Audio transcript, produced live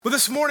Well,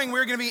 this morning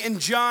we're going to be in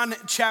John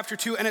chapter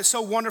 2, and it's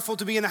so wonderful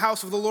to be in the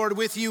house of the Lord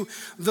with you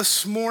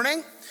this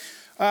morning.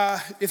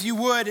 If you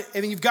would,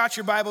 and you've got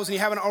your Bibles and you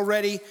haven't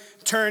already,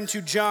 turn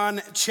to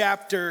John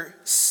chapter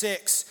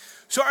 6.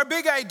 So our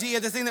big idea,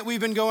 the thing that we've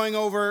been going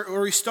over,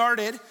 or we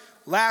started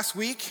last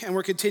week and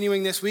we're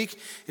continuing this week,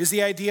 is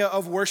the idea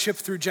of worship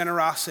through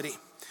generosity.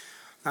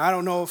 Now, I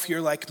don't know if you're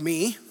like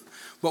me,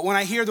 but when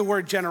I hear the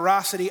word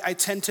generosity, I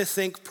tend to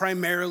think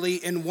primarily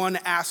in one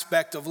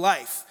aspect of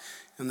life,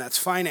 and that's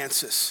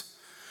finances.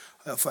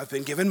 If I've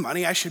been given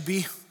money, I should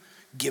be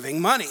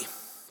giving money.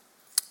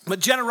 But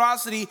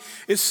generosity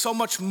is so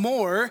much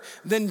more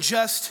than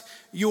just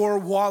your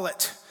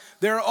wallet.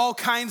 There are all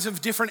kinds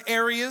of different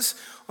areas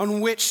on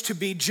which to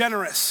be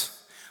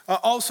generous.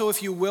 Also,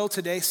 if you will,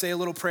 today, say a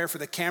little prayer for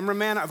the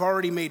cameraman. I've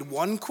already made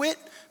one quit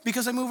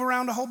because I move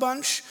around a whole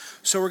bunch.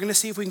 So we're going to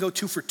see if we can go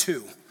 2 for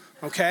 2,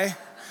 okay?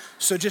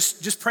 So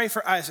just pray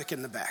for Isaac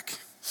in the back.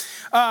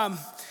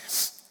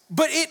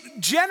 But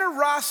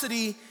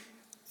generosity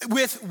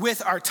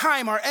with our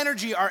time, our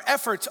energy, our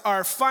efforts,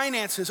 our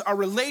finances, our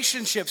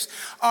relationships,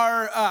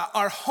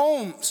 our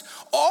homes,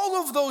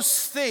 all of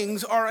those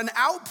things are an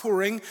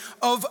outpouring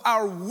of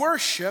our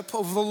worship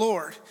of the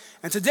Lord.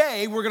 And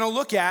today we're going to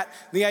look at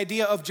the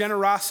idea of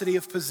generosity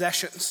of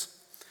possessions.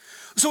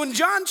 So in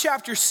John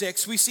chapter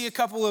 6, we see a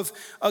couple of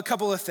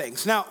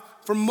things. Now,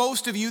 for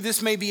most of you,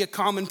 this may be a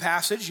common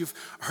passage. You've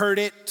heard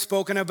it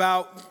spoken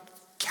about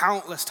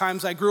countless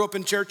times. I grew up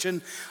in church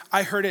and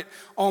I heard it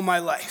all my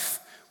life.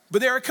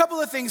 But there are a couple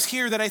of things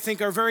here that I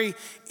think are very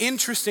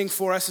interesting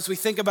for us as we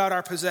think about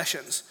our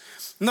possessions.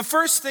 And the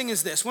first thing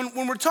is this: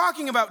 when we're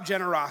talking about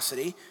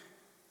generosity,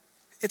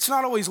 it's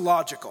not always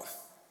logical.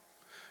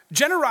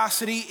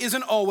 Generosity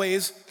isn't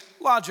always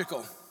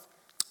logical.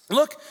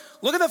 Look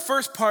at the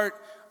first part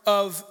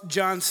of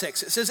John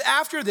 6. It says,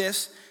 after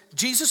this,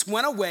 Jesus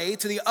went away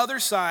to the other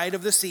side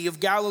of the Sea of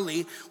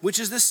Galilee, which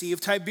is the Sea of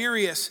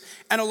Tiberias,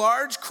 and a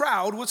large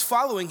crowd was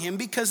following him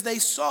because they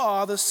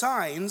saw the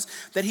signs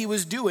that he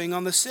was doing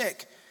on the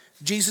sick.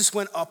 Jesus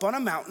went up on a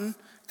mountain,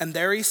 and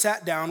there he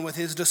sat down with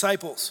his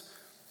disciples.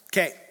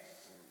 Okay,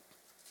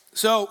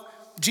 so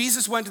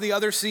Jesus went to the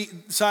other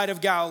side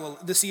of Galilee,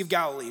 the Sea of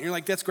Galilee, and you're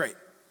like, that's great.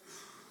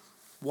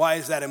 Why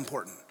is that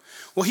important?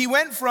 Well, he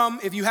went from,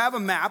 if you have a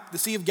map, the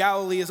Sea of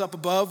Galilee is up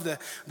above the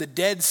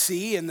Dead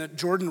Sea and the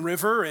Jordan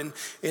River, and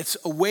it's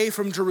away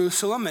from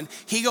Jerusalem, and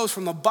he goes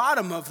from the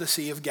bottom of the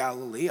Sea of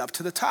Galilee up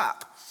to the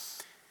top.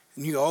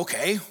 And you go,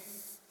 okay,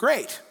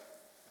 great.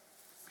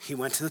 He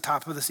went to the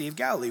top of the Sea of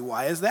Galilee.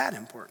 Why is that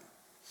important?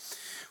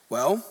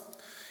 Well,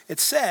 it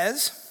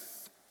says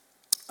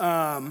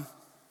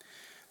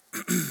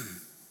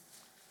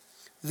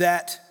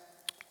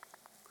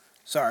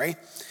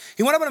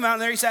he went up on a mountain,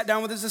 there he sat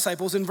down with his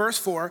disciples. In verse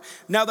 4,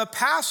 now the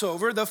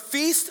Passover, the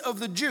feast of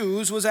the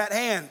Jews, was at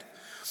hand.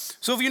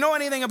 So if you know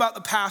anything about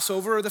the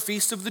Passover or the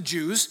feast of the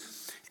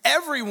Jews,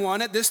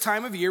 everyone at this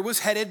time of year was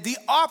headed the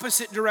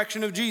opposite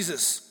direction of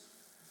Jesus,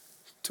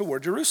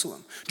 toward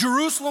Jerusalem.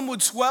 Jerusalem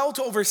would swell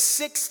to over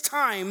 6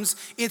 times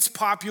its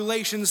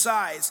population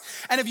size.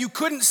 And if you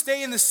couldn't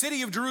stay in the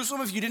city of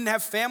Jerusalem, if you didn't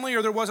have family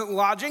or there wasn't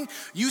lodging,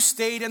 you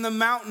stayed in the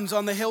mountains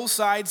on the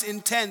hillsides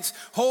in tents.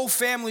 Whole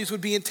families would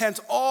be in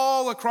tents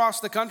all across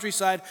the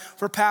countryside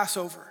for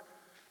Passover.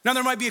 Now,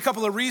 there might be a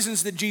couple of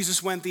reasons that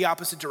Jesus went the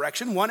opposite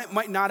direction. One, he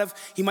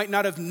might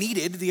not have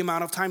needed the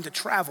amount of time to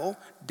travel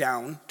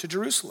down to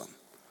Jerusalem.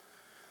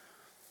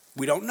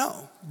 We don't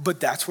know,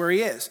 but that's where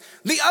he is.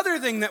 The other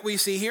thing that we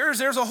see here is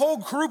there's a whole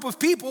group of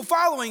people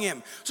following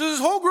him. So there's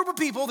a whole group of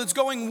people that's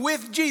going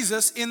with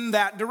Jesus in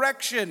that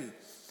direction.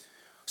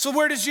 So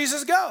where does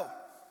Jesus go?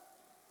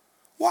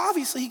 Well,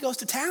 obviously he goes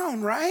to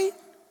town, right?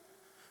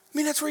 I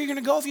mean, that's where you're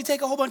going to go if you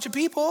take a whole bunch of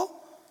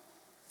people.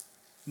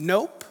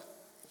 Nope.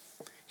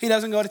 He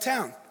doesn't go to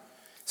town. It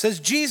says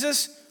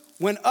Jesus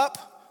went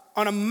up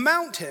on a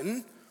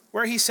mountain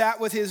where he sat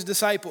with his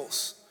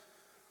disciples.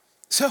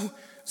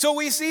 So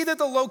we see that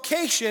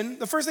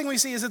the first thing we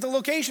see is that the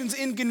location's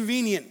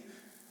inconvenient.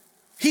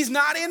 He's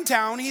not in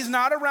town, he's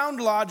not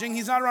around lodging,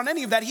 he's not around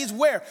any of that. He's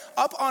where?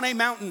 Up on a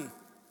mountain.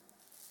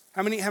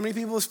 How many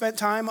people have spent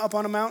time up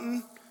on a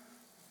mountain?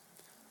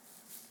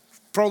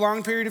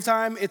 Prolonged period of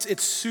time.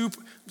 It's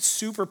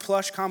super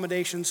plush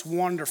accommodations,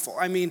 wonderful.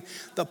 I mean,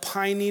 the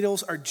pine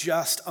needles are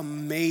just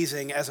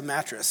amazing as a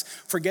mattress.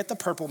 Forget the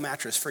purple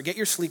mattress, forget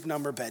your Sleep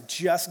Number bed,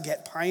 just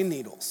get pine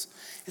needles.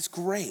 It's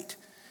great.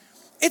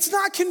 It's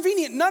not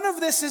convenient. None of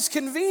this is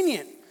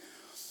convenient.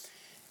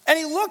 And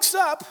he looks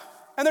up,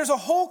 and there's a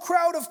whole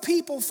crowd of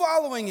people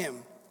following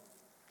him.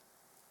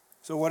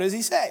 So what does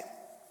he say?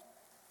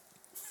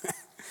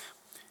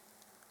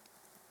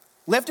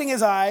 Lifting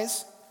his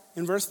eyes,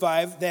 in verse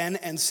 5, then,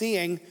 and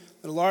seeing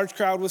that a large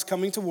crowd was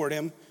coming toward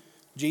him,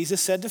 Jesus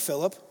said to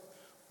Philip,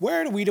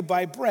 where are we to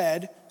buy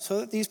bread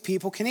so that these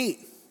people can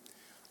eat?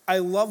 I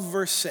love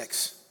verse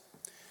 6.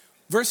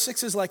 Verse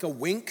 6 is like a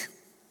wink,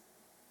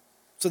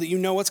 so that you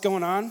know what's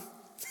going on.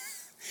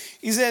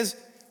 He said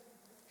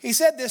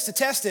this to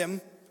test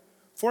him,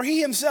 for he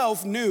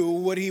himself knew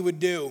what he would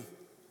do.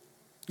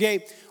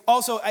 Okay.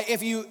 Also,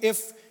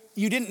 if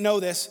you didn't know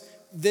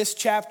this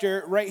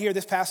chapter right here,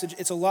 this passage,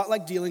 it's a lot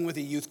like dealing with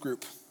a youth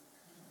group,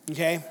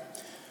 okay?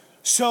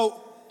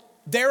 So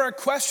there are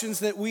questions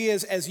that we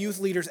as youth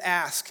leaders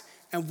ask,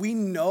 and we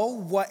know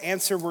what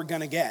answer we're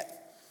gonna get.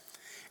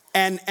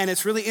 And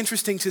it's really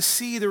interesting to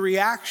see the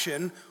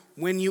reaction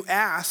when you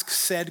ask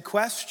said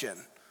question.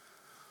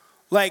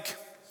 Like,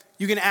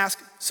 you can ask,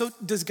 so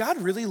does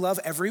God really love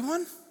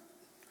everyone?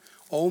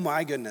 Oh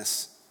my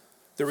goodness,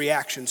 the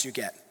reactions you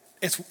get.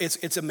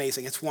 It's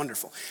amazing, it's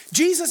wonderful.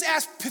 Jesus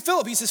asked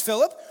Philip, he says,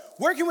 Philip,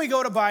 where can we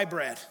go to buy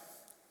bread?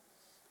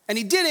 And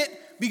he did it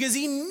because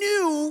he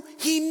knew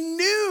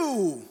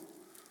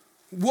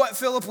what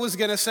Philip was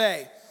gonna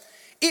say.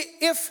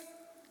 If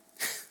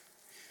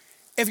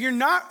you're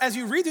not, as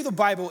you read through the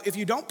Bible, if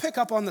you don't pick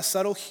up on the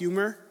subtle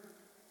humor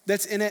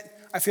that's in it,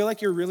 I feel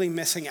like you're really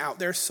missing out.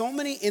 There are so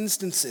many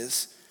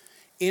instances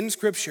in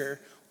Scripture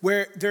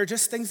where there are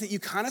just things that you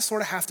kind of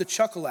sort of have to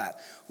chuckle at.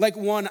 Like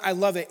one, I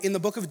love it. In the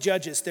book of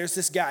Judges, there's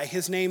this guy.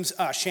 His name's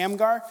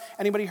Shamgar.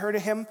 Anybody heard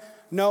of him?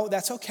 No,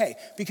 that's okay.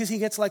 Because he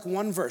gets like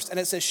one verse. And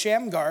it says,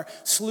 Shamgar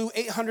slew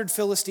 800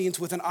 Philistines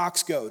with an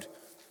ox goad.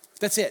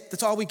 That's it.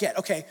 That's all we get.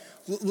 Okay,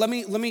 let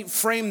me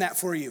frame that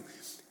for you.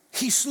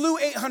 He slew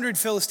 800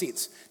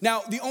 Philistines.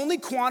 Now, the only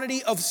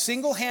quantity of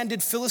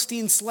single-handed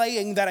Philistine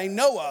slaying that I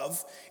know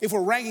of, if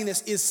we're ranking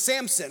this, is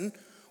Samson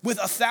with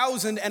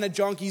 1,000 and a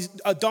donkey's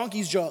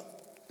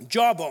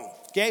jawbone,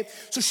 okay?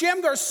 So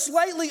Shamgar's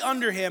slightly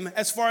under him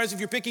as far as if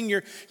you're picking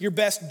your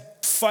best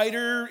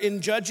fighter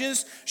in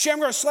Judges.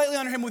 Shamgar's slightly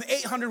under him with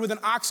 800 with an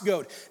ox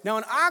goad. Now,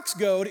 an ox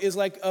goad is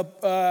like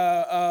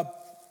a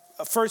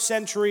first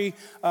century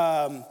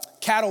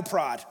cattle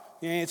prod.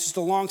 It's just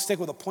a long stick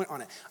with a point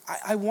on it.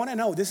 I want to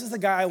know, this is the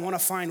guy I want to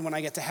find when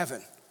I get to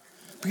heaven.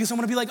 Because I'm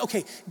going to be like,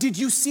 okay, did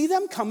you see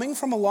them coming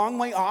from a long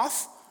way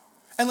off?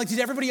 And like, did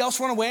everybody else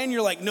run away? And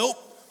you're like, nope,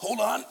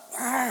 hold on.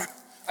 I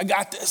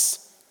got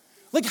this.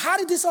 Like, how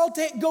did this all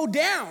go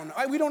down?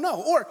 We don't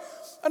know. Or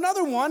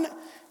another one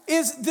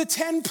is the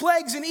 10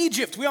 plagues in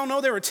Egypt. We all know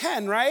there were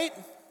 10, right?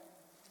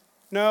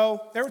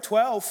 No, there were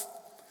 12.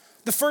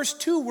 The first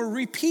 2 were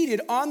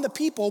repeated on the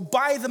people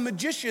by the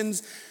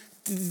magicians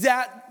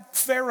that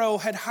Pharaoh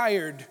had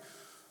hired.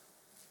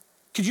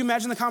 Could you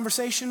imagine the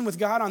conversation with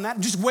God on that?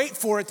 Just wait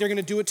for it, they're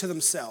gonna do it to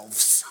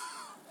themselves.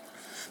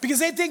 Because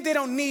they think they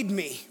don't need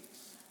me.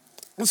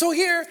 And so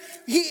here,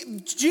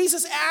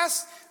 Jesus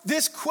asked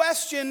this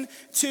question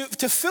to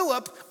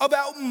Philip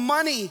about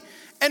money.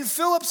 And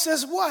Philip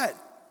says what?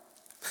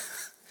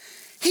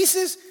 He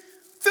says,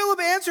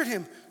 Philip answered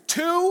him,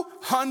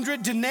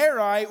 200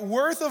 denarii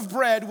worth of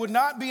bread would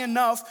not be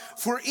enough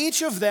for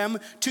each of them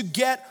to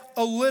get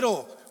a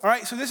little. All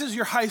right, so this is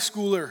your high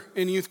schooler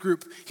in youth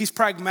group. He's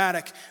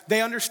pragmatic.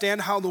 They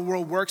understand how the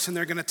world works, and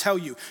they're gonna tell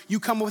you. You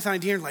come up with an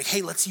idea and like,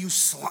 hey, let's use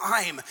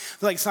slime.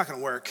 They're like, it's not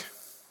gonna work.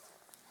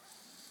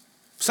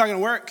 It's not gonna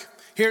work.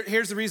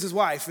 Here's the reasons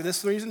why. For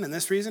this reason, and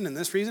this reason, and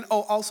this reason.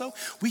 Oh, also,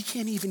 we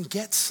can't even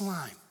get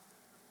slime.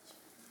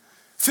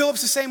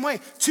 Philip's the same way.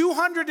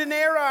 200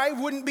 denarii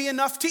wouldn't be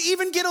enough to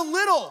even get a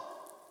little.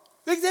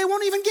 They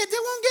won't get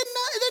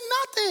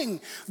nothing.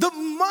 The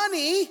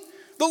money,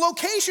 the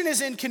location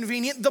is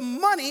inconvenient. The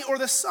money or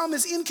the sum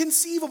is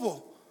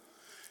inconceivable.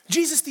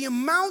 Jesus, the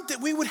amount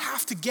that we would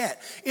have to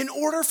get in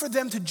order for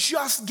them to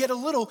just get a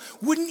little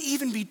wouldn't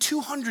even be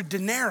 200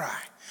 denarii.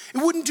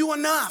 It wouldn't do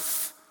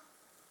enough.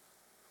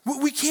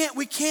 We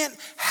can't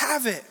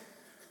have it.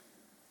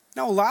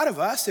 Now, a lot of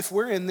us, if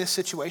we're in this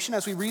situation,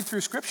 as we read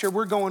through Scripture,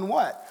 we're going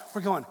what? We're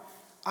going,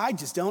 I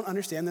just don't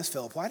understand this,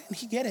 Philip. Why didn't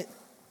he get it?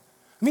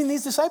 I mean,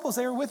 these disciples,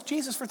 they were with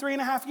Jesus for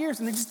 3.5 years,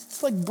 and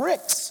it's like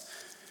bricks.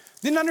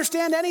 Didn't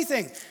understand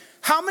anything.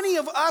 How many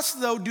of us,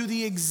 though, do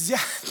the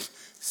exact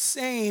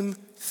same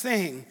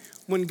thing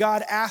when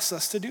God asks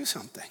us to do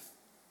something?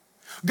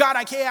 God,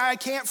 I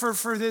can't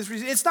for this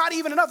reason. It's not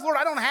even enough. Lord,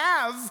 I don't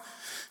have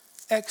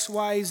X,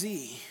 Y,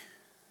 Z.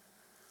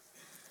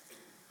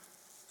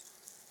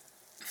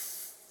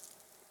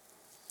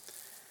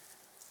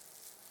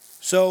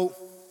 So,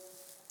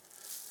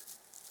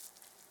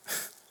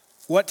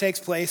 what takes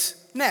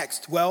place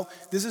next? Well,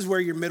 this is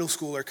where your middle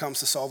schooler comes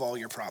to solve all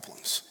your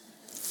problems.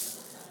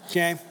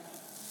 Okay?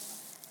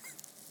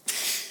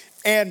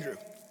 Andrew.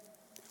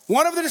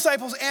 One of the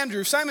disciples,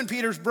 Andrew, Simon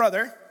Peter's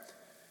brother.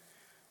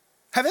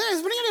 Has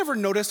anybody ever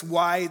noticed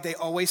why they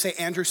always say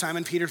Andrew,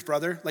 Simon Peter's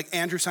brother? Like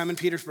Andrew, Simon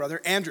Peter's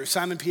brother, Andrew,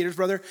 Simon Peter's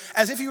brother,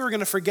 as if you were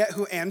going to forget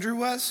who Andrew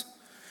was?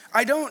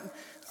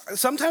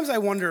 Sometimes I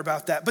wonder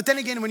about that. But then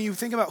again, when you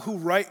think about who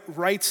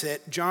writes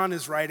it, John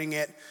is writing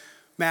it,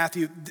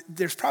 Matthew,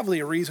 there's probably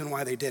a reason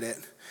why they did it.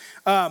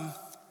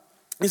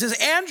 It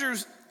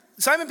says,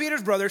 Simon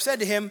Peter's brother said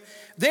to him,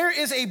 there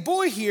is a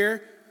boy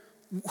here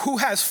who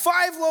has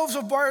 5 loaves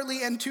of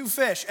barley and 2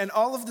 fish. And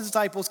all of the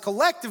disciples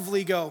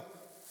collectively go,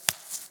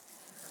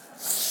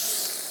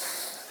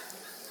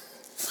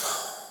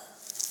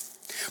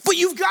 but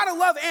you've got to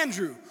love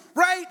Andrew,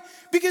 right?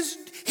 Because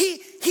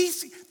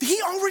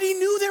he already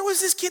knew there was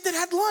this kid that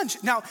had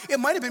lunch. Now, it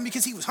might have been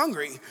because he was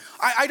hungry.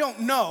 I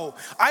don't know.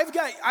 I've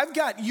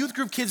got youth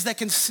group kids that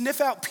can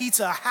sniff out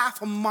pizza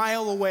half a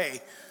mile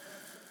away.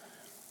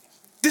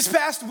 This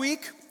past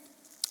week,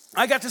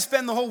 I got to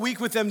spend the whole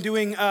week with them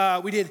doing,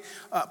 we did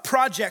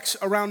projects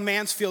around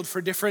Mansfield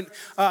for different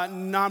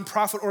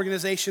nonprofit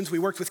organizations. We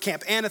worked with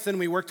Camp Anathan.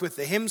 We worked with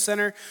the Hymn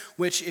Center,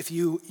 which if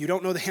you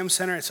don't know the Hymn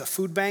Center, it's a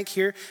food bank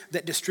here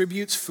that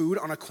distributes food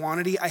on a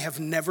quantity I have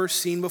never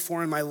seen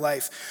before in my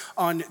life.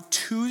 On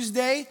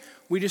Tuesday,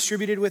 we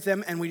distributed with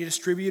them, and we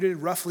distributed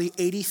roughly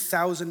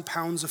 80,000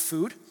 pounds of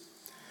food.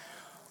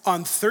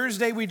 On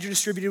Thursday, we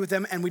distributed with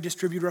them, and we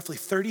distributed roughly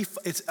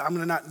I'm going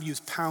to not use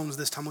pounds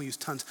this time, we'll use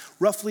tons.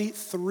 Roughly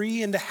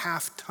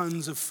 3.5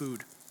 tons of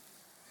food.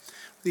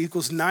 That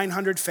equals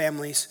 900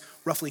 families,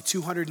 roughly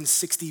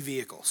 260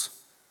 vehicles.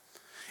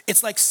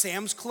 It's like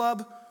Sam's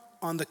Club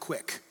on the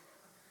quick.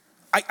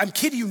 I'm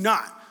kidding you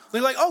not.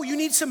 They're like, oh, you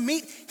need some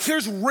meat?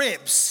 Here's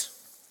ribs.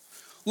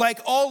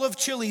 Like all of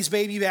Chili's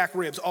baby back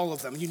ribs, all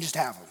of them. You can just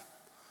have them.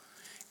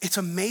 It's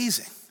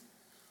amazing.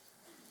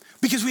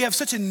 Because we have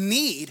such a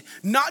need,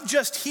 not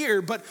just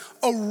here, but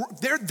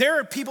there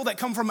are people that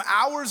come from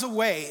hours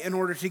away in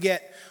order to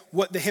get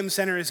what the Hymn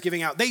Center is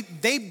giving out.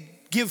 They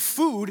give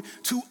food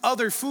to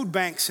other food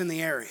banks in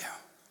the area.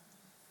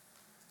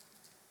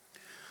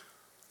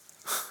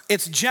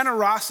 It's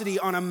generosity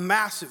on a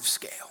massive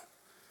scale.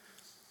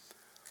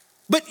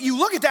 But you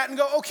look at that and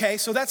go, okay,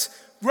 so that's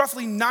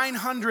roughly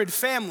 900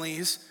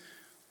 families,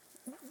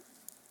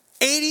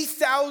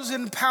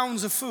 80,000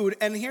 pounds of food,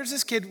 and here's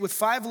this kid with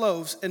 5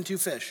 loaves and 2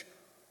 fish.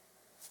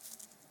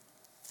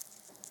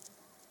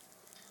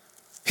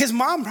 His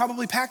mom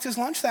probably packed his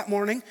lunch that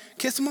morning,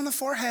 kissed him on the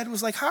forehead,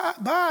 was like, hi,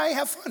 bye,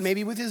 have fun,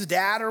 maybe with his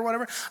dad or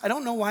whatever. I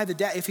don't know why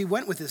if he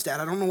went with his dad,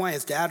 I don't know why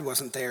his dad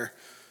wasn't there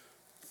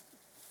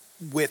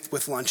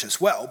with lunch as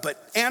well.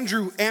 But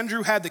Andrew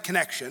had the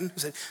connection.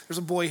 He said, there's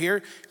a boy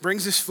here,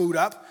 brings his food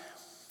up.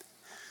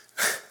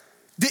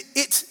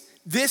 It's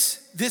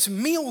this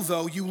meal,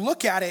 though, you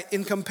look at it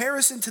in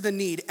comparison to the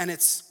need, and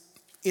it's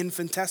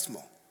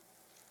infinitesimal.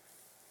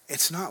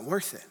 It's not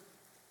worth it.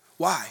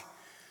 Why?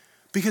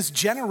 Because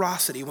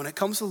generosity, when it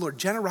comes to the Lord,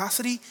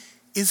 generosity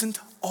isn't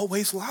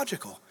always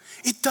logical.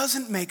 It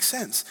doesn't make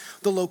sense.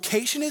 The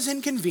location is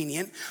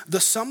inconvenient, the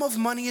sum of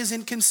money is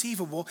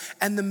inconceivable,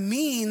 and the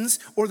means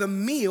or the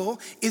meal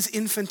is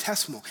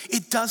infinitesimal.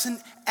 It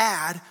doesn't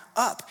add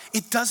up.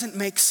 It doesn't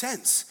make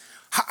sense.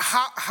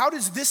 How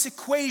does this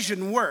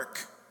equation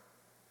work?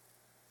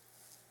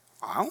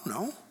 I don't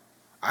know.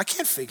 I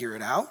can't figure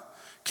it out.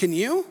 Can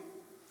you?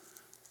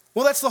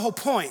 Well, that's the whole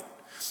point.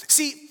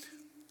 See,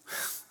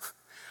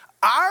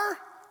 our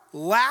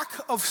lack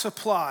of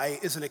supply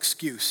is an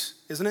excuse,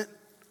 isn't it?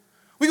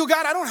 We go,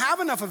 God, I don't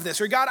have enough of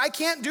this, or God, I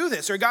can't do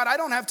this, or God, I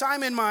don't have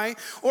time in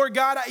or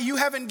God, you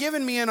haven't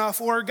given me enough,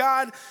 or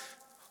God,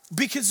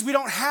 because we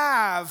don't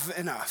have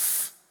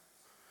enough.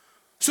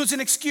 So it's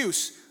an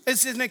excuse.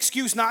 It's an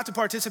excuse not to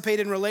participate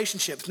in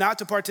relationships, not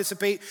to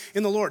participate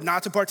in the Lord,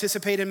 not to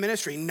participate in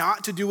ministry,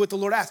 not to do what the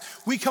Lord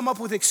asks. We come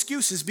up with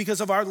excuses because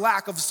of our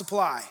lack of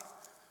supply.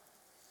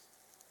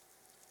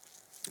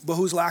 But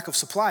whose lack of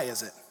supply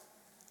is it?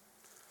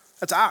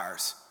 That's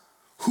ours.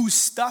 Whose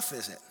stuff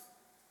is it?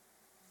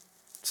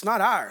 It's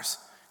not ours.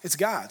 It's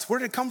God's. Where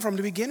did it come from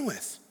to begin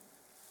with?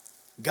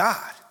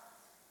 God.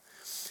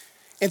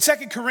 In 2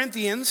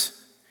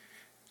 Corinthians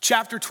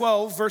chapter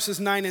 12, verses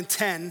 9 and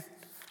 10,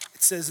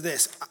 it says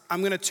this.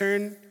 I'm going to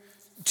turn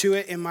to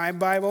it in my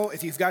Bible.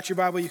 If you've got your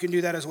Bible, you can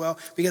do that as well,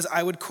 because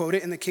I would quote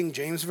it in the King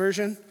James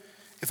Version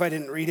if I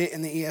didn't read it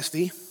in the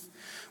ESV.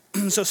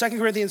 So 2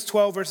 Corinthians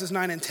 12, verses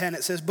 9 and 10,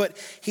 it says, but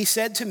he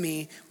said to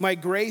me, my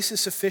grace is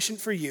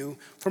sufficient for you,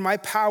 for my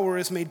power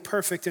is made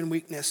perfect in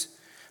weakness.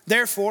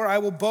 Therefore, I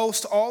will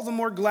boast all the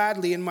more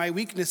gladly in my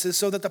weaknesses,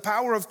 so that the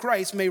power of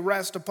Christ may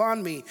rest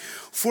upon me.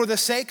 For the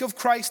sake of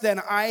Christ,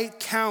 then, I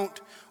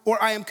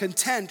am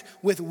content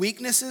with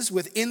weaknesses,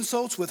 with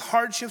insults, with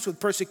hardships, with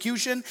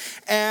persecution,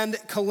 and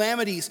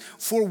calamities.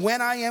 For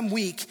when I am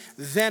weak,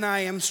 then I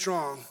am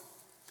strong.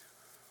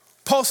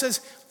 Paul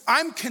says,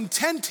 I'm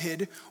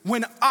contented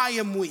when I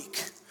am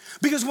weak.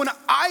 Because when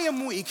I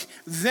am weak,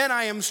 then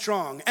I am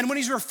strong. And when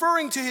he's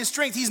referring to his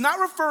strength, he's not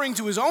referring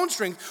to his own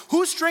strength.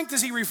 Whose strength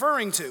is he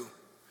referring to?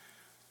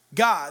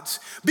 God's.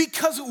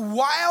 Because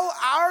while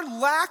our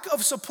lack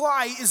of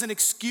supply is an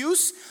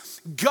excuse,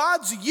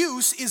 God's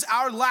use is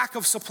our lack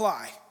of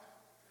supply.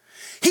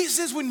 He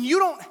says, when you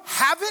don't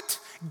have it,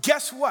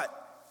 guess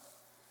what?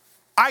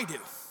 I do.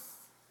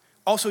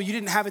 Also, you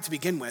didn't have it to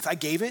begin with. I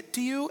gave it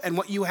to you, and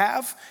what you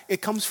have,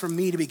 it comes from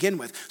me to begin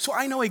with. So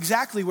I know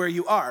exactly where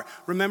you are.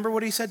 Remember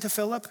what he said to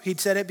Philip? He'd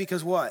said it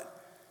because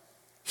what?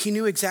 He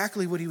knew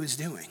exactly what he was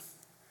doing.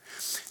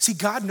 See,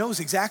 God knows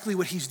exactly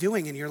what he's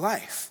doing in your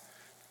life.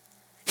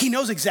 He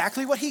knows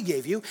exactly what he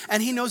gave you,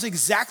 and he knows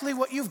exactly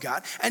what you've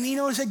got, and he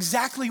knows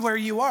exactly where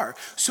you are.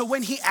 So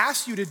when he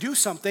asks you to do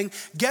something,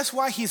 guess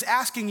why he's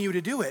asking you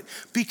to do it?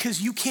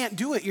 Because you can't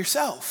do it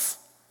yourself.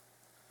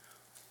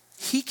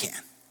 He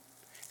can.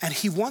 And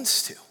he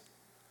wants to.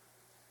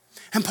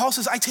 And Paul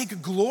says, I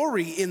take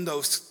glory in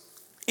those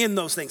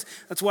things.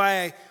 That's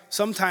why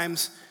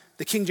sometimes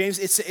The King James,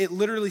 it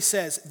literally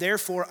says,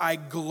 therefore I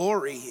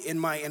glory in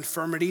my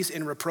infirmities,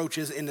 in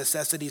reproaches, in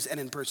necessities, and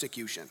in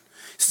persecution.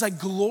 It says I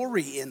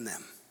glory in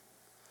them.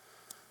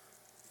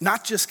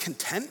 Not just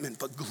contentment,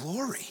 but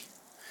glory.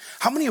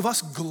 How many of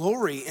us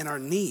glory in our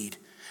need?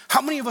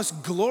 How many of us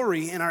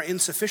glory in our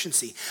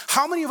insufficiency?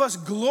 How many of us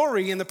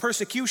glory in the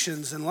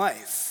persecutions in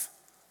life?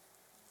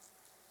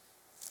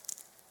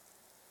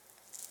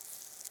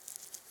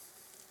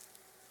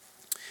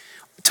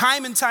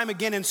 Time and time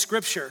again in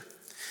Scripture,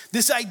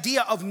 this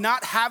idea of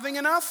not having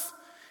enough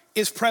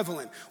is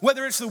prevalent.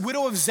 Whether it's the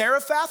widow of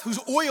Zarephath, whose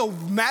oil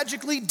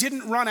magically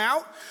didn't run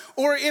out,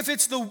 or if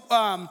it's the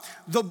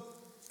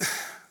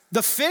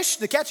fish,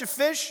 the catch of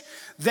fish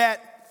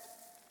that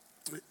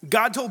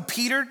God told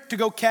Peter to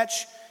go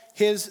catch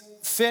his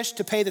fish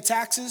to pay the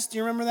taxes. Do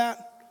you remember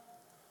that?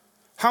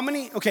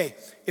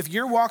 If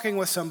you're walking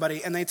with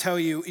somebody and they tell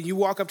you, you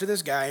walk up to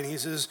this guy and he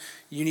says,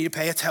 you need to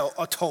pay a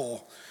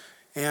toll.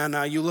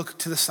 And you look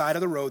to the side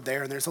of the road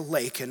there and there's a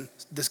lake and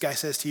this guy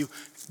says to you,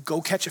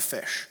 go catch a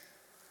fish.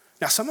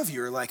 Now some of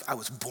you are like, I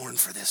was born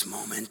for this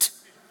moment.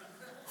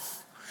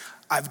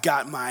 I've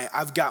got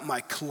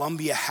my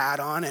Columbia hat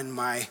on and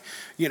my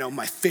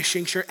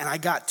fishing shirt, and I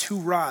got 2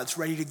 rods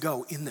ready to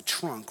go in the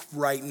trunk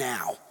right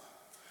now.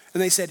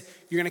 And they said,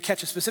 you're gonna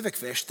catch a specific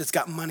fish that's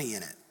got money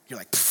in it. You're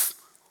like,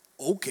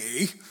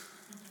 okay.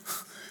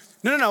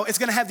 No, it's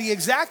gonna have the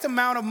exact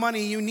amount of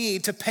money you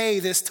need to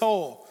pay this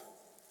toll.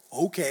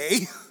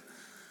 Okay.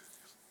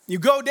 You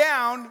go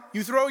down,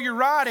 you throw your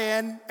rod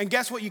in, and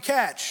guess what you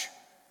catch?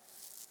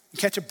 You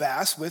catch a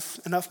bass with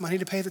enough money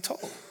to pay the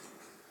toll.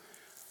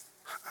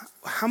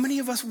 How many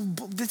of us,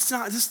 that's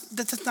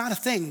not a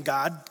thing,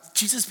 God.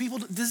 Jesus, people,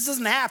 this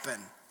doesn't happen.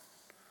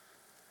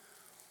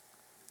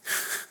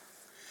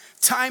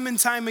 Time and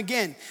time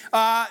again.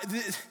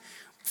 The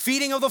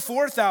feeding of the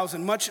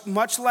 4,000,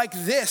 much like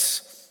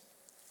this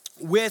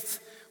with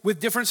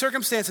different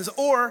circumstances.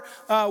 Or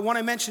one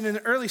I mentioned in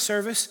the early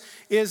service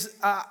is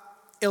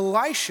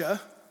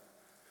Elisha,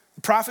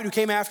 the prophet who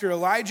came after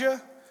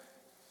Elijah.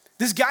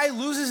 This guy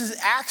loses his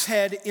axe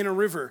head in a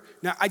river.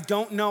 Now, I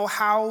don't know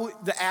how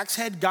the axe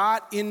head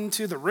got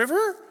into the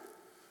river.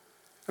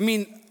 I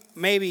mean,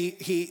 maybe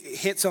he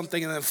hit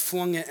something and then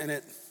flung it and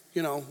it,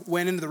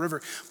 went into the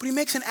river. But he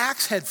makes an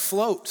axe head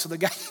float so the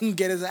guy can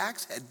get his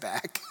axe head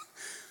back.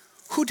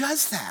 Who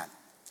does that?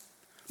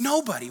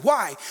 Nobody.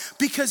 Why?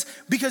 Because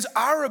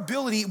our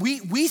ability,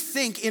 we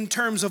think in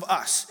terms of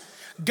us.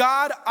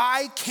 God,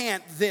 I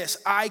can't this,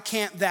 I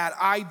can't that,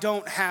 I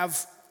don't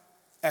have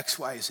X,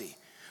 Y, Z.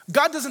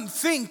 God doesn't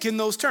think in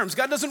those terms.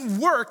 God doesn't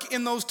work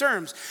in those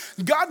terms.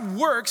 God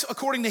works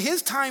according to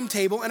his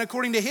timetable and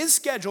according to his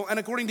schedule and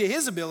according to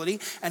his ability,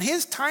 and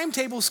his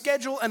timetable,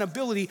 schedule, and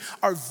ability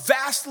are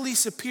vastly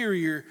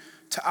superior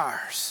to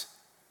ours.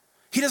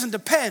 He doesn't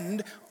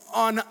depend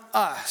on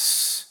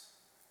us.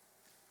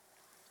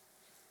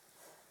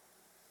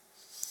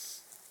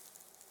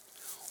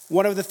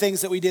 One of the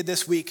things that we did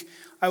this week,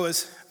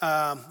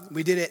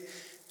 we did it,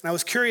 and I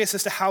was curious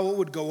as to how it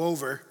would go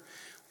over.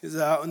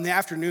 In the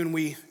afternoon,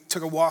 we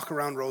took a walk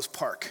around Rose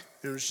Park.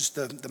 It was just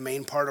the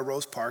main part of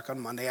Rose Park on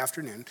Monday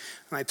afternoon. And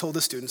I told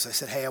the students, I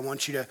said, hey, I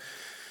want you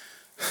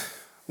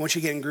to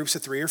get in groups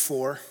of 3 or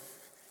 4,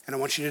 and I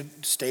want you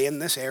to stay in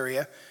this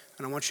area,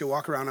 and I want you to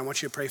walk around. I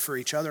want you to pray for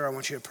each other. I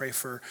want you to pray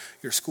for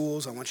your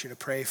schools. I want you to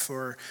pray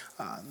for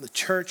the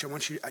church. I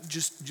want you to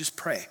just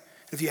pray.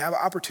 If you have an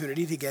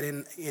opportunity to get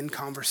in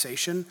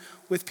conversation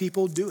with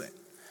people, do it.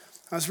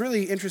 I was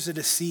really interested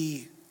to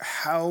see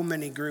how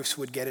many groups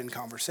would get in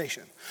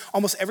conversation.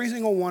 Almost every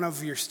single one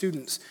of your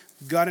students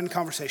got in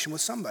conversation with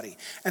somebody.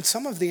 And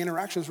some of the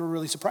interactions were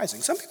really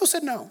surprising. Some people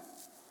said no.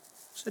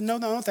 Said,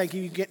 no, thank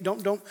you.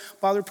 Don't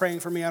bother praying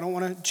for me. I don't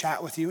want to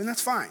chat with you. And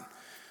that's fine.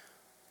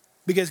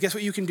 Because guess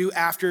what you can do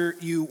after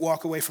you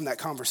walk away from that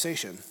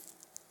conversation?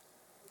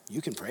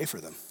 You can pray for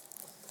them.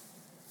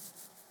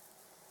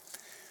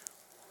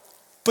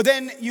 But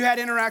then you had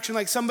interaction,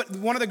 like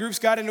one of the groups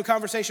got into a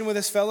conversation with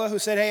this fella who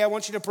said, hey, I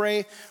want you to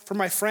pray for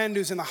my friend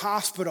who's in the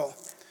hospital.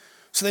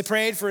 So they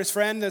prayed for his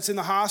friend that's in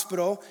the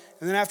hospital.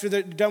 And then after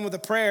they're done with the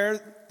prayer,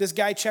 this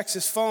guy checks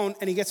his phone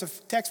and he gets a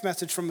text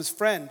message from his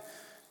friend. It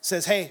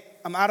says, hey,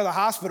 I'm out of the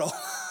hospital.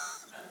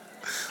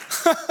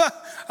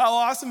 How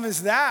awesome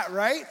is that,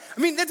 right? I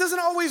mean, it doesn't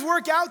always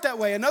work out that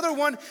way. Another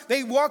one,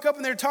 they walk up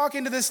and they're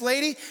talking to this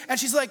lady and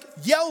she's like,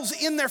 yells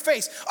in their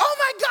face, oh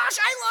my gosh,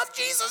 I love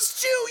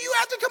Jesus too. You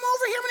have to come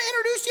over here. I'm going to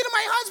introduce you to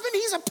my husband.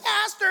 He's a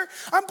pastor.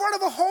 I'm part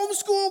of a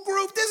homeschool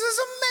group. This is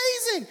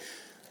amazing.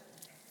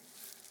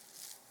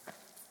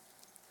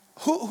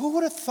 Who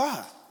would have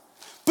thought?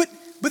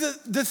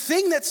 But the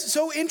thing that's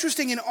so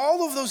interesting in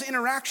all of those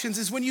interactions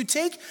is when you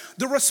take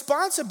the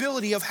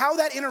responsibility of how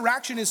that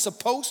interaction is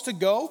supposed to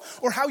go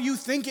or how you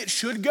think it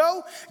should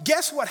go,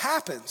 guess what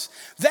happens?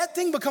 That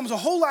thing becomes a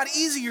whole lot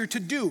easier to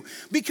do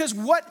because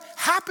what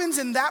happens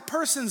in that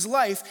person's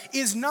life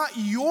is not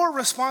your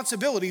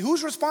responsibility.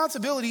 Whose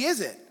responsibility is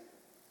it?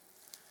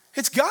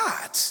 It's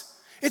God's.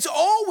 It's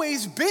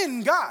always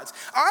been God's.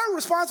 Our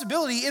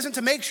responsibility isn't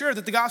to make sure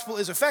that the gospel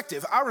is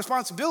effective. Our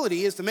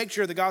responsibility is to make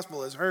sure the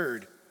gospel is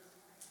heard.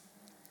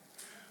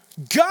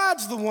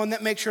 God's the one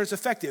that makes sure it's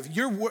effective.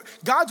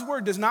 God's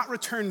word does not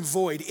return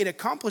void. It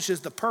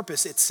accomplishes the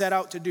purpose it's set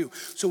out to do.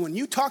 So when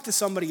you talk to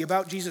somebody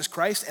about Jesus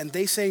Christ and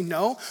they say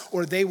no,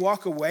 or they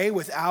walk away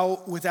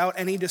without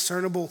any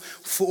discernible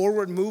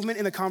forward movement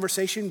in the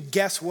conversation,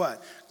 guess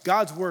what?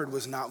 God's word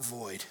was not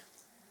void.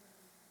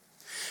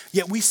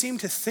 Yet we seem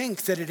to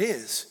think that it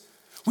is.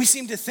 We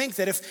seem to think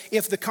that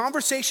if the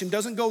conversation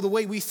doesn't go the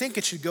way we think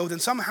it should go, then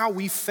somehow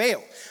we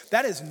fail.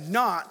 That is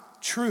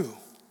not true.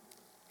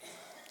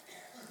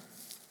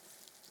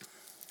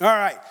 All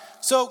right,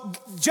 so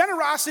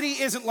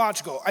generosity isn't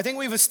logical. I think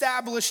we've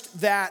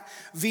established that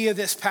via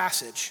this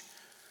passage.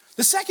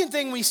 The second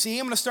thing we see,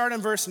 I'm going to start in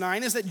verse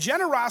 9, is that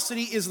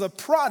generosity is the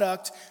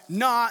product,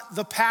 not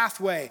the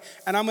pathway.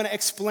 And I'm going to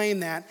explain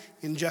that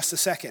in just a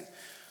second.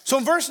 So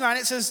in verse 9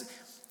 it says,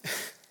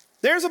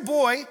 there's a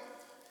boy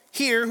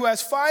here who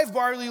has 5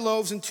 barley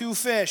loaves and 2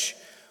 fish.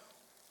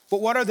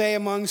 But what are they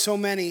among so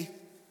many?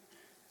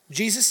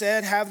 Jesus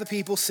said, have the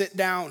people sit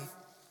down.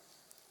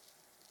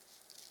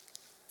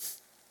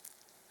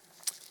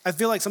 I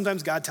feel like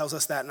sometimes God tells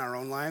us that in our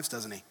own lives,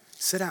 doesn't he?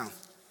 Sit down.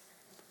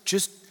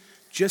 Just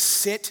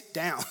sit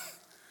down.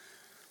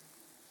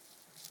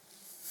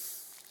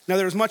 Now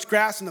there was much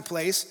grass in the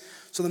place,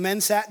 so the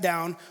men sat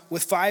down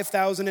with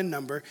 5,000 in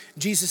number.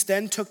 Jesus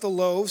then took the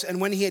loaves,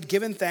 and when he had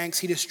given thanks,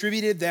 he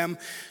distributed them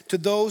to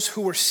those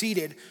who were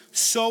seated.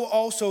 So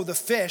also the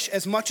fish,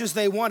 as much as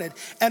they wanted.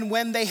 And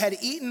when they had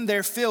eaten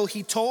their fill,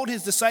 he told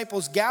his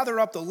disciples, gather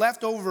up the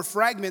leftover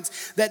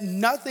fragments, that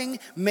nothing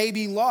may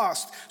be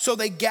lost. So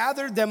they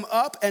gathered them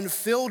up and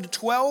filled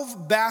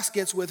 12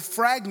 baskets with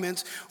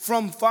fragments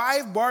from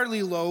 5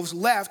 barley loaves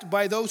left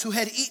by those who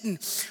had eaten.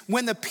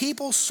 When the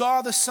people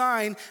saw the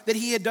sign that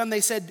he had done, they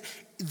said,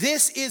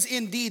 this is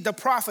indeed the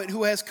prophet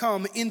who has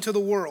come into the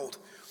world.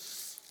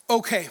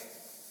 Okay.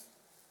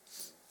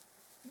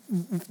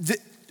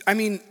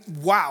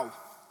 Wow.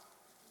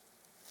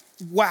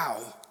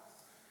 Wow.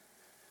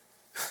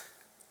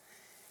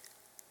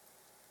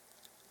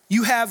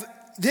 You have,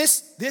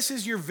 this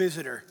is your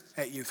visitor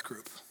at youth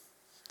group.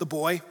 The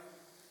boy,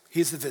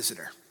 he's the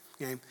visitor.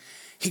 Okay?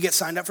 He gets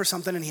signed up for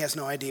something and he has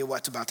no idea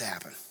what's about to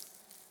happen.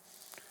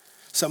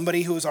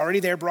 Somebody who was already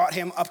there brought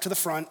him up to the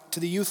front to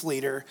the youth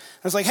leader.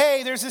 I was like,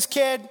 hey, there's this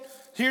kid.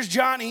 Here's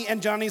Johnny.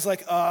 And Johnny's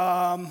like,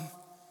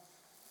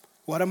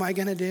 what am I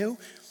going to do?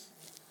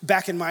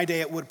 Back in my day,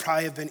 it would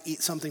probably have been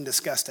eat something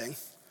disgusting,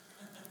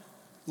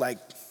 like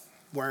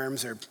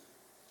worms or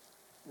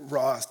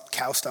raw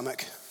cow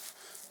stomach.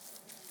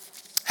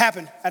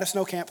 Happened at a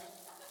snow camp.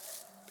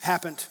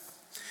 Happened.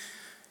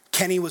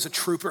 Kenny was a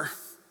trooper.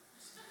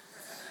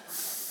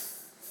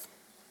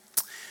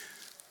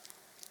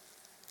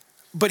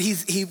 But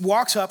he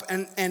walks up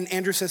and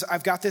Andrew says,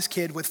 I've got this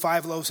kid with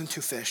 5 loaves and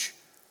 2 fish.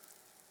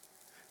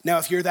 Now,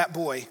 if you're that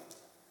boy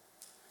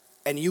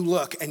and you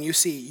look and you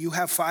see you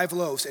have 5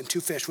 loaves and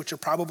 2 fish, which are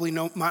probably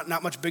not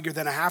much bigger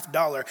than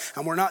 $50,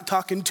 and we're not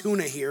talking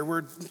tuna here,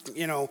 we're,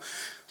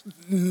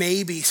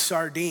 maybe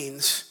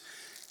sardines,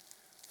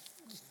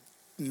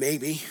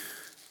 maybe.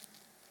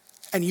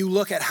 And you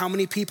look at how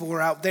many people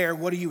are out there,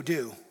 what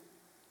do?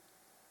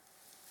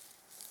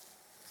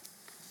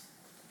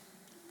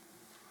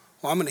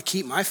 Well, I'm going to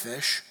keep my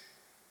fish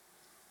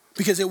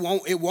because it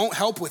won't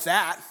help with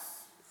that.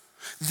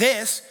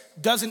 This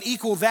doesn't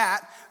equal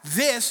that.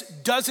 This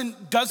doesn't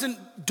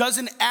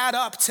add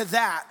up to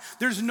that.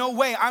 There's no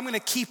way I'm going to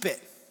keep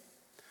it.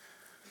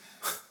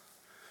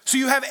 So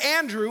you have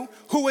Andrew,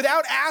 who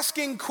without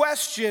asking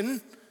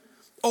question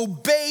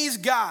obeys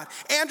God.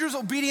 Andrew's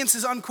obedience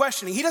is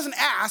unquestioning. He doesn't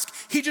ask,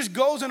 he just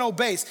goes and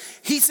obeys.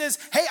 He says,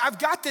 hey, I've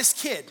got this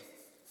kid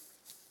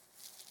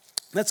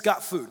that's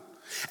got food.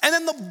 And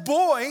then the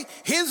boy,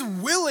 his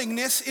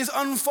willingness is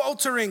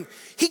unfaltering.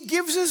 He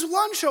gives his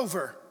lunch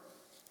over.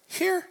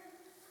 Here.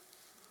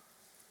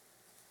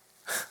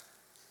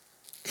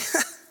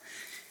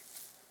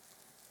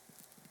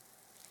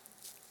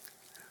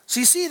 So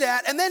you see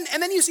that, and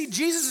then you see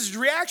Jesus'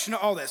 reaction to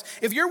all this.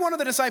 If you're one of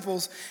the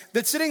disciples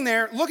that's sitting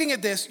there looking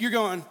at this, you're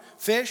going,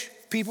 fish,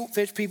 people,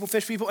 fish, people,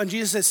 fish, people, and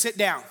Jesus says, sit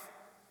down.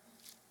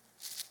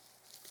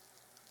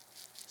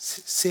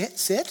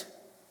 Sit?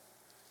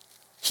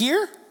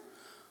 Here?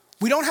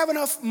 We don't have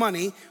enough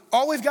money.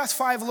 All we've got is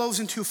 5 loaves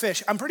and 2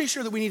 fish. I'm pretty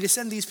sure that we need to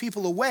send these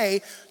people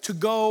away to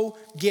go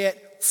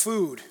get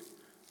food,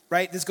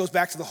 right? This goes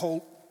back to the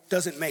whole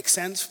doesn't make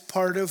sense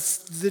part of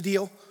the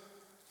deal.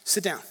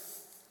 Sit down.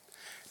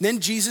 And then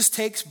Jesus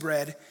takes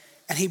bread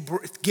and he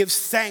gives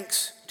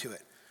thanks to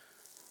it.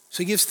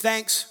 So he gives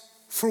thanks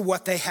for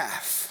what they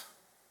have.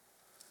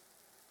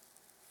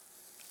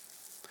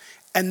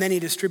 And then he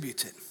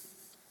distributes it.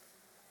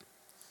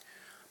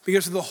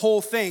 Because of the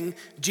whole thing,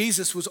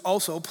 Jesus was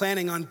also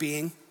planning on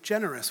being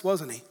generous,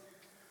 wasn't he?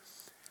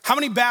 How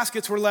many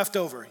baskets were left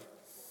over?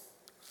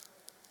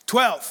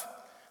 12.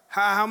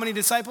 How many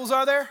disciples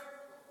are there?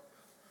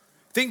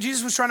 Think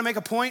Jesus was trying to make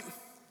a point?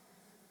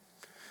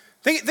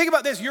 Think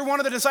about this. You're one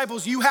of the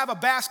disciples. You have a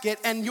basket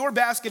and your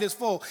basket is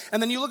full.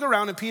 And then you look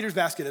around and Peter's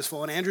basket is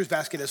full and Andrew's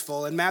basket is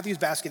full and Matthew's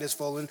basket is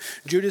full and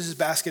Judas's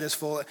basket is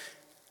full.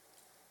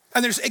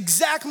 And there's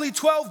exactly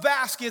 12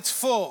 baskets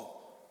full.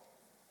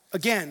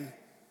 Again,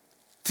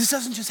 this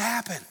doesn't just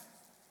happen.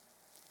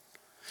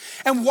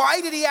 And why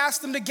did he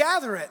ask them to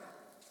gather it?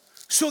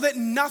 So that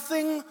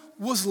nothing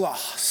was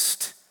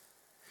lost.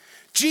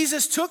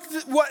 Jesus took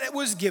what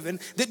was given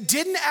that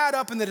didn't add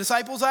up in the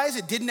disciples' eyes,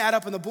 it didn't add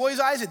up in the boys'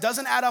 eyes, it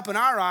doesn't add up in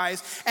our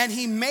eyes, and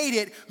he made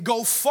it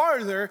go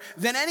farther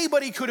than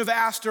anybody could have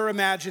asked or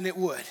imagined it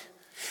would.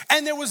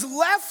 And there was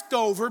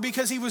leftover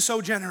because he was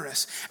so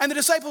generous. And the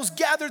disciples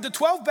gathered the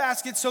 12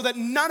 baskets so that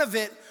none of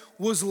it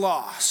was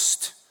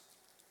lost.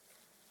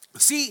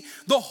 See,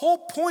 the whole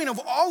point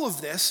of all of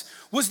this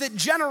was that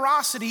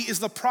generosity is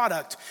the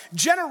product.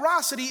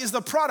 Generosity is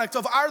the product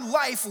of our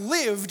life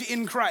lived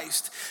in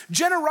Christ.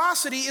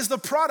 Generosity is the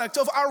product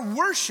of our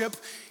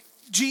worshiping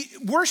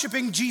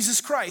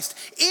Jesus Christ.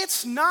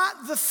 It's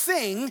not the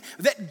thing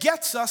that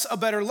gets us a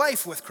better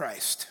life with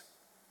Christ.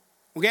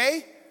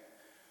 Okay?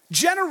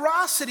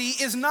 Generosity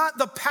is not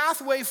the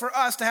pathway for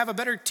us to have a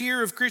better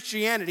tier of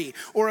Christianity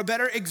or a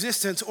better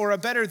existence or a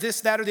better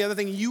this, that, or the other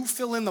thing. You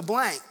fill in the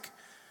blank.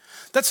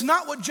 That's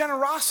not what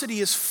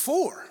generosity is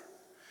for.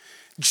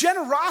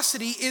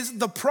 Generosity is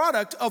the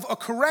product of a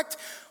correct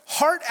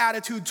heart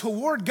attitude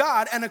toward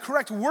God and a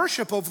correct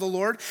worship of the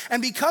Lord.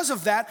 And because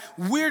of that,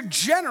 we're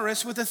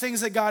generous with the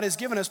things that God has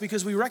given us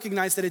because we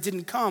recognize that it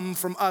didn't come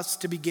from us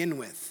to begin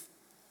with.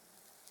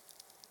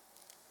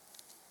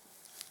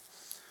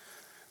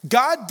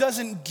 God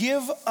doesn't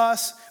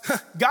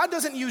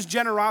use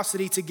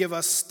generosity to give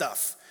us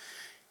stuff.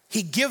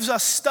 He gives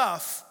us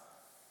stuff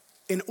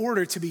in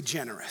order to be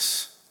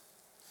generous.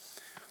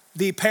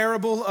 The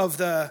parable of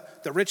the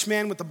rich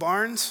man with the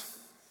barns,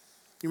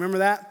 you remember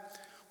that?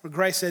 Where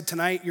Christ said,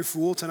 tonight, you're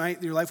fool,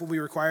 tonight your life will be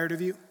required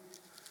of you.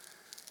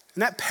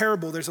 In that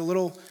parable, there's a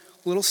little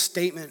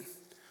statement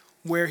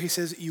where he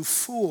says, you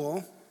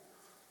fool,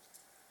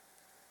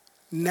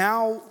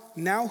 now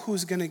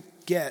who's gonna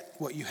get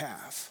what you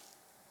have?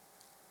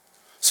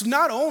 So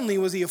not only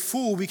was he a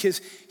fool because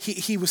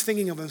he was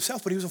thinking of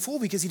himself, but he was a fool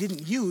because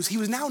he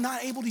was now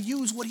not able to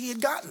use what he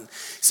had gotten.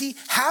 See,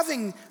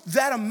 having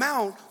that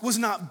amount was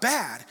not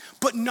bad,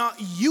 but not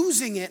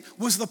using it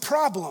was the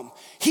problem.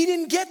 He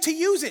didn't get to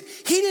use it.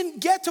 He didn't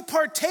get to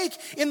partake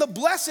in the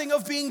blessing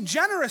of being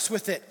generous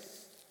with it.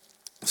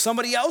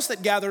 Somebody else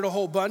that gathered a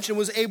whole bunch and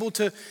was able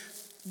to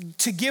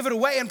give it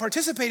away and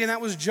participate in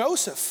that was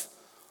Joseph.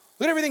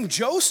 Look at everything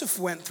Joseph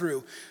went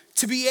through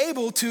to be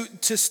able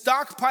to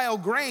stockpile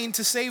grain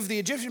to save the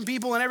Egyptian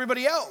people and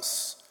everybody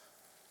else.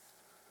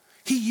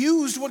 He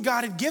used what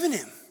God had given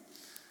him.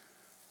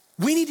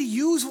 We need to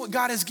use what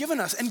God has given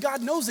us, and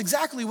God knows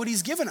exactly what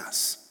he's given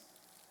us.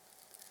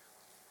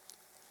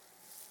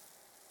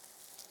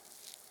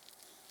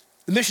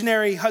 The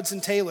missionary Hudson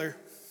Taylor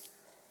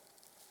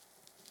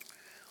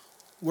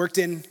worked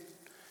in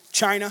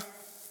China.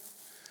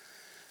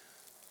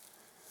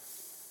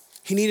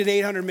 He needed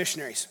 800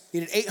 missionaries. He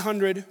needed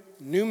 800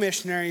 new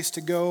missionaries to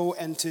go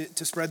and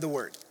to spread the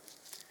word.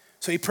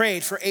 So he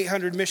prayed for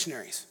 800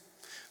 missionaries.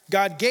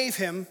 God gave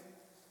him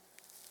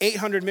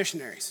 800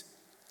 missionaries.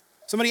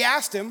 Somebody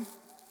asked him,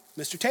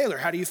 Mr. Taylor,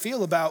 how do you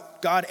feel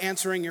about God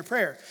answering your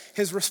prayer?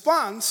 His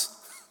response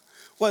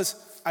was,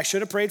 I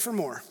should have prayed for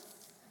more.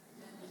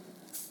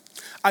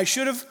 I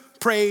should have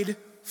prayed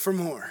for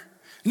more.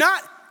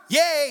 Not,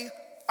 yay,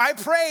 I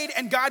prayed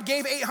and God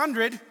gave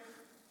 800.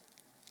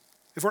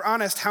 If we're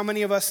honest, how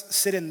many of us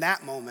sit in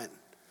that moment?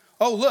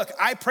 Oh, look,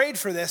 I prayed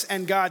for this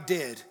and God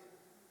did.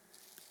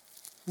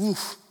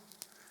 Oof.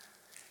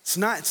 It's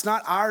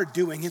not our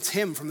doing, it's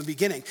him from the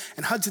beginning.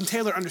 And Hudson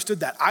Taylor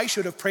understood that. I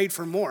should have prayed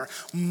for more.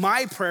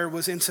 My prayer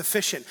was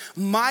insufficient.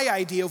 My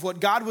idea of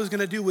what God was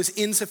gonna do was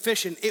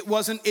insufficient.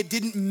 It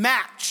didn't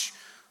match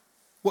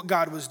what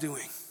God was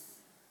doing.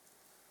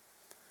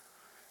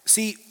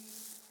 See,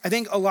 I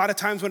think a lot of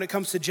times when it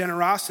comes to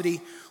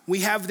generosity, we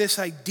have this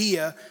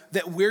idea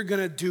that we're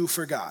gonna do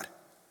for God.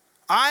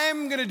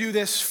 I'm gonna do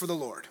this for the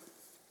Lord.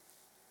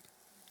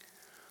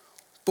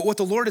 But what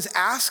the Lord is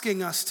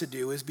asking us to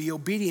do is be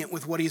obedient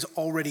with what he's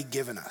already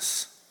given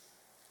us.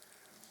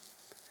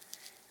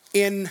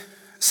 In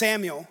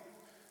Samuel,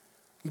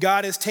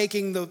 God is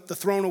taking the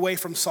throne away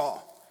from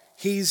Saul.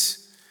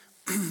 He's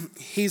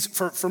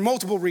for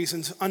multiple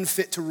reasons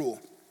unfit to rule.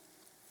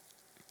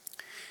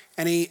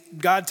 And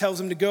God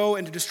tells him to go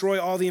and to destroy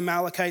all the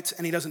Amalekites,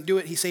 and he doesn't do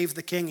it. He saves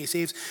the king, he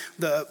saves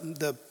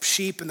the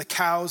sheep and the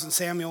cows, and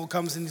Samuel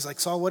comes and he's like,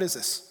 Saul, what is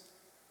this?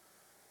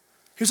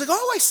 He was like,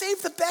 oh, I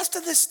saved the best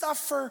of this stuff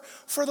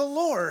for the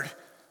Lord.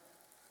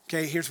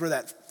 Okay, here's where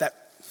that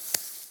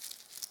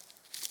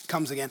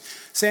comes again.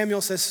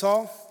 Samuel says,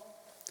 Saul,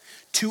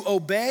 to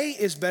obey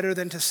is better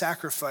than to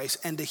sacrifice,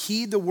 and to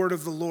heed the word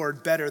of the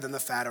Lord better than the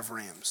fat of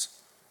rams.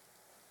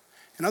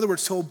 In other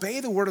words, to obey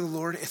the word of the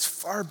Lord is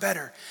far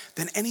better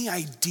than any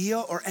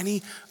idea or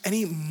any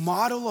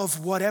model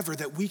of whatever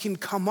that we can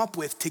come up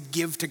with to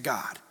give to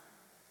God.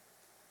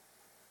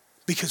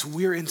 Because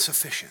we're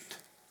insufficient.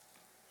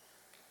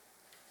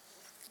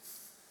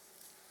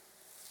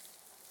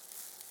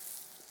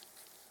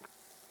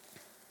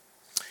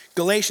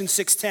 Galatians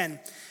 6:10,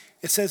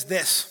 it says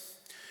this,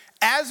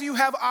 as you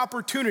have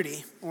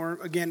opportunity, or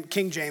again,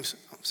 King James,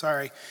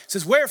 it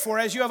says, wherefore,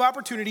 as you have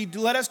opportunity,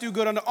 let us do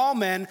good unto all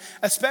men,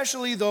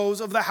 especially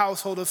those of the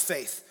household of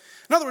faith.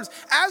 In other words,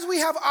 as we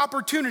have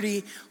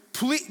opportunity,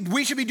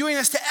 we should be doing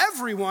this to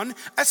everyone,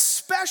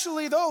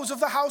 especially those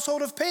of the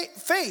household of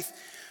faith.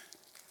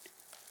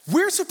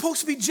 We're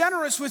supposed to be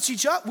generous with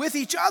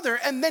each other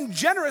and then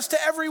generous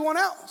to everyone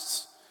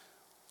else.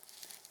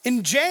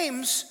 In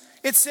James,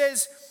 it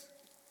says,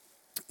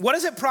 what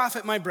does it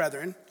profit, my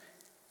brethren,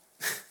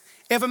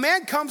 if a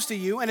man comes to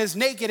you and is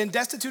naked and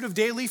destitute of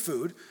daily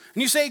food,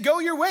 and you say, go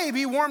your way,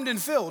 be warmed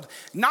and filled,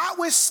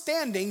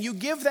 notwithstanding you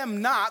give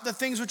them not the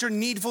things which are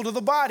needful to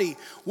the body,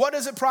 what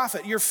does it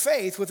profit? Your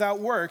faith without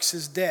works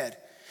is dead.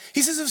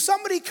 He says, if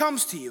somebody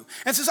comes to you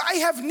and says, I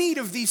have need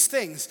of these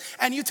things,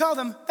 and you tell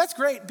them, that's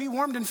great, be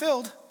warmed and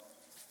filled,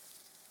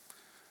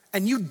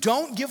 and you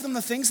don't give them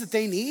the things that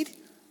they need,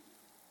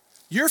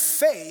 your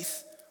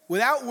faith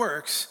without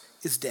works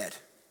is dead.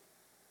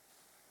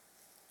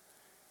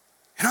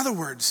 In other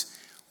words,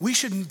 we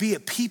shouldn't be a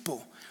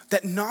people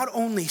that not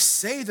only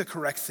say the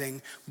correct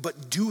thing,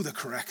 but do the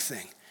correct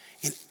thing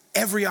in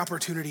every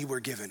opportunity we're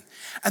given.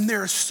 And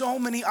there are so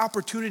many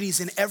opportunities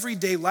in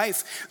everyday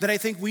life that I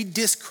think we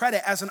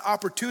discredit as an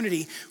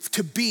opportunity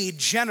to be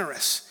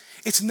generous.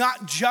 It's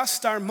not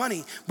just our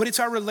money, but it's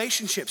our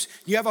relationships.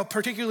 You have a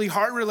particularly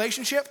hard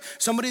relationship,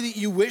 somebody that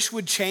you wish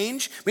would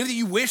change, maybe that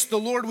you wish the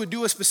Lord would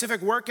do a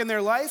specific work in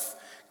their life.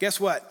 Guess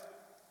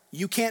what?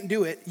 You can't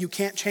do it. You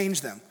can't change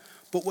them.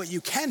 But what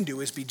you can do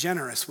is be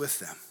generous with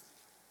them.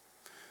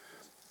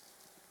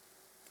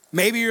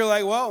 Maybe you're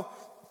like, well,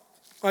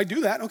 I do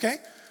that, okay.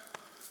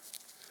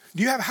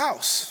 Do you have a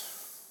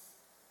house?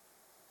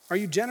 Are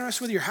you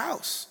generous with your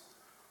house?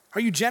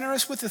 Are you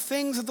generous with the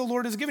things that the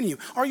Lord has given you?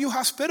 Are you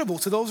hospitable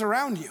to those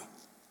around you?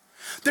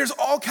 There's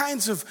all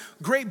kinds of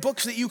great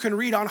books that you can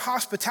read on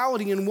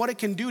hospitality and what it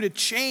can do to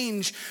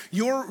change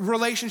your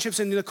relationships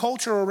and the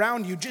culture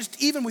around you,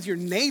 just even with your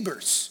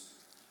neighbors.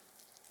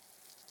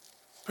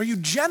 Are you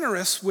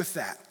generous with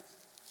that?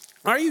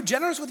 Are you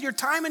generous with your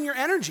time and your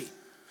energy?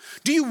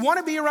 Do you want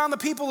to be around the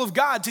people of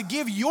God to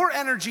give your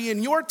energy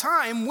and your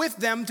time with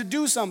them to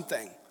do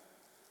something?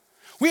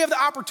 We have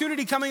the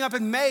opportunity coming up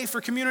in May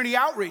for community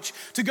outreach,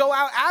 to go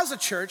out as a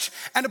church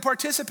and to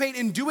participate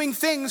in doing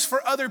things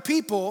for other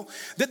people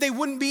that they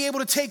wouldn't be able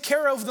to take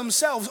care of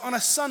themselves on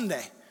a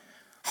Sunday.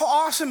 How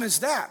awesome is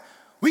that?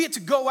 We get to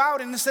go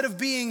out, and instead of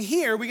being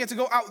here, we get to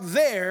go out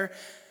there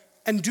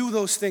and do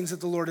those things that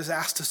the Lord has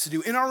asked us to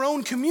do in our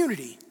own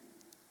community.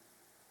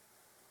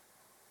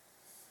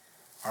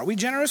 Are we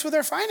generous with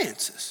our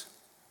finances?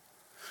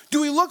 Do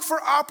we look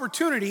for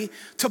opportunity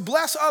to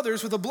bless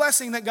others with a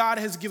blessing that God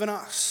has given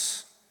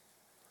us?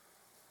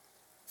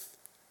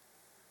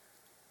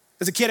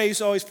 As a kid, I used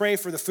to always pray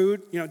for the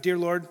food. Dear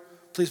Lord,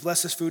 please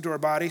bless this food to our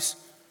bodies.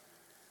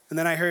 And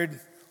then I heard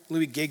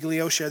Louis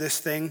Giglio share this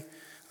thing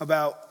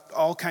about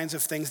all kinds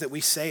of things that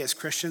we say as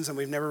Christians and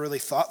we've never really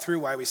thought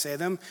through why we say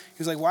them. He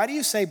was like, why do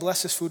you say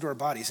bless this food to our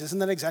bodies? Isn't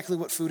that exactly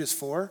what food is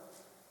for?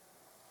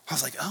 I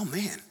was like, oh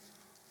man.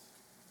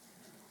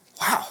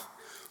 Wow.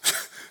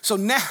 So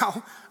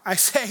now I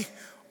say,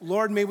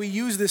 Lord, may we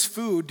use this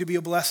food to be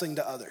a blessing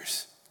to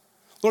others.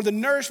 Lord, the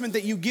nourishment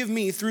that you give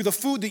me through the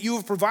food that you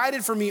have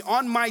provided for me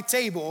on my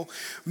table,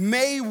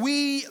 may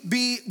we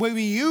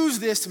use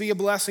this to be a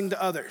blessing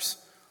to others.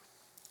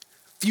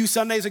 A few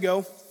Sundays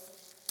ago,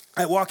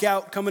 I walk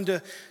out, coming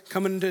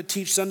to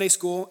teach Sunday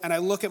school, and I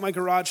look at my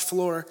garage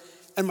floor,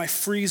 and my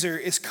freezer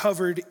is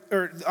covered,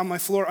 or on my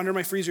floor under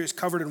my freezer is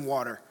covered in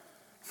water.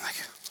 I'm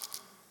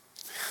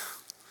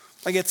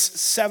like it's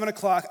 7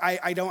 o'clock.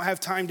 I don't have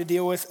time to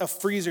deal with a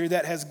freezer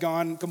that has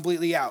gone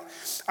completely out.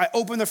 I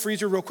open the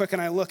freezer real quick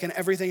and I look and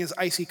everything is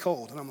icy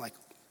cold. And I'm like,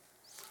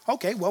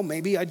 okay, well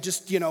maybe it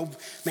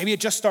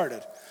just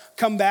started.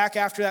 Come back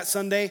after that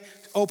Sunday,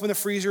 open the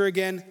freezer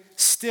again,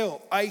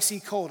 still icy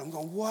cold. I'm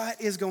going,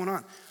 what is going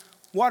on?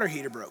 Water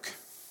heater broke.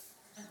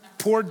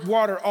 Poured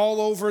water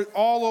all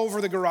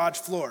over the garage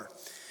floor.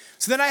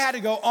 So then I had to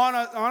go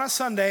on a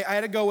Sunday, I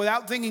had to go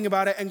without thinking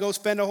about it and go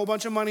spend a whole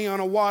bunch of money on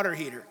a water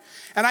heater.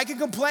 And I can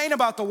complain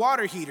about the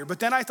water heater,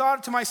 but then I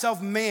thought to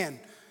myself, man,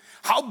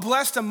 how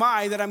blessed am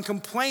I that I'm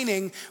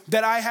complaining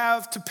that I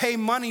have to pay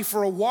money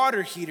for a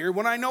water heater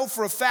when I know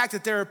for a fact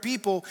that there are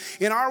people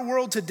in our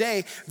world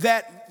today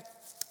that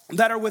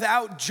are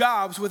without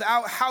jobs,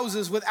 without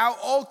houses, without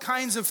all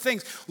kinds of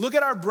things. Look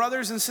at our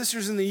brothers and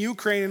sisters in the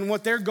Ukraine and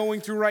what they're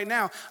going through right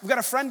now. I've got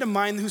a friend of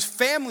mine whose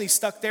family's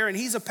stuck there and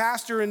he's a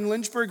pastor in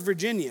Lynchburg,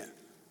 Virginia.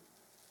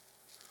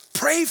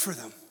 Pray for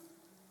them.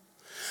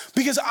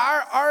 Because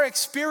our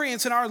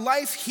experience and our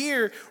life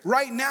here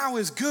right now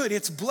is good.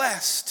 It's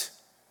blessed.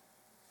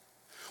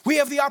 We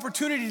have the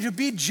opportunity to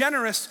be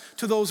generous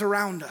to those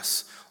around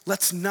us.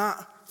 Let's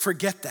not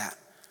forget that.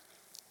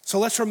 So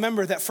let's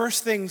remember that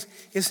first thing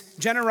is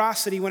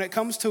generosity. When it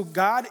comes to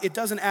God, it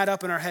doesn't add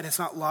up in our head. It's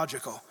not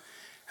logical.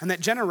 And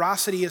that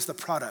generosity is the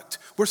product.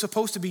 We're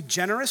supposed to be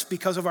generous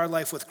because of our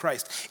life with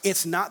Christ.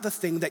 It's not the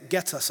thing that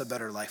gets us a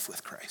better life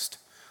with Christ.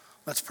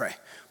 Let's pray.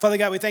 Father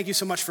God, we thank you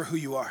so much for who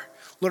you are.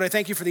 Lord, I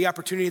thank you for the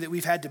opportunity that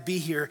we've had to be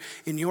here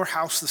in your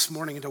house this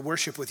morning and to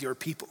worship with your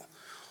people.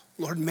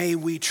 Lord, may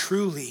we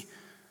truly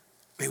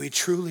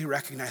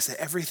recognize that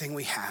everything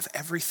we have,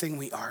 everything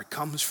we are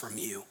comes from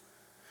you.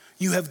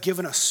 You have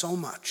given us so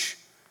much,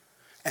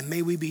 and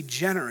may we be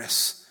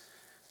generous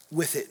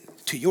with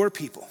it to your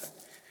people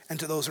and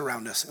to those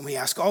around us. And we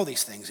ask all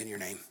these things in your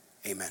name.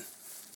 Amen.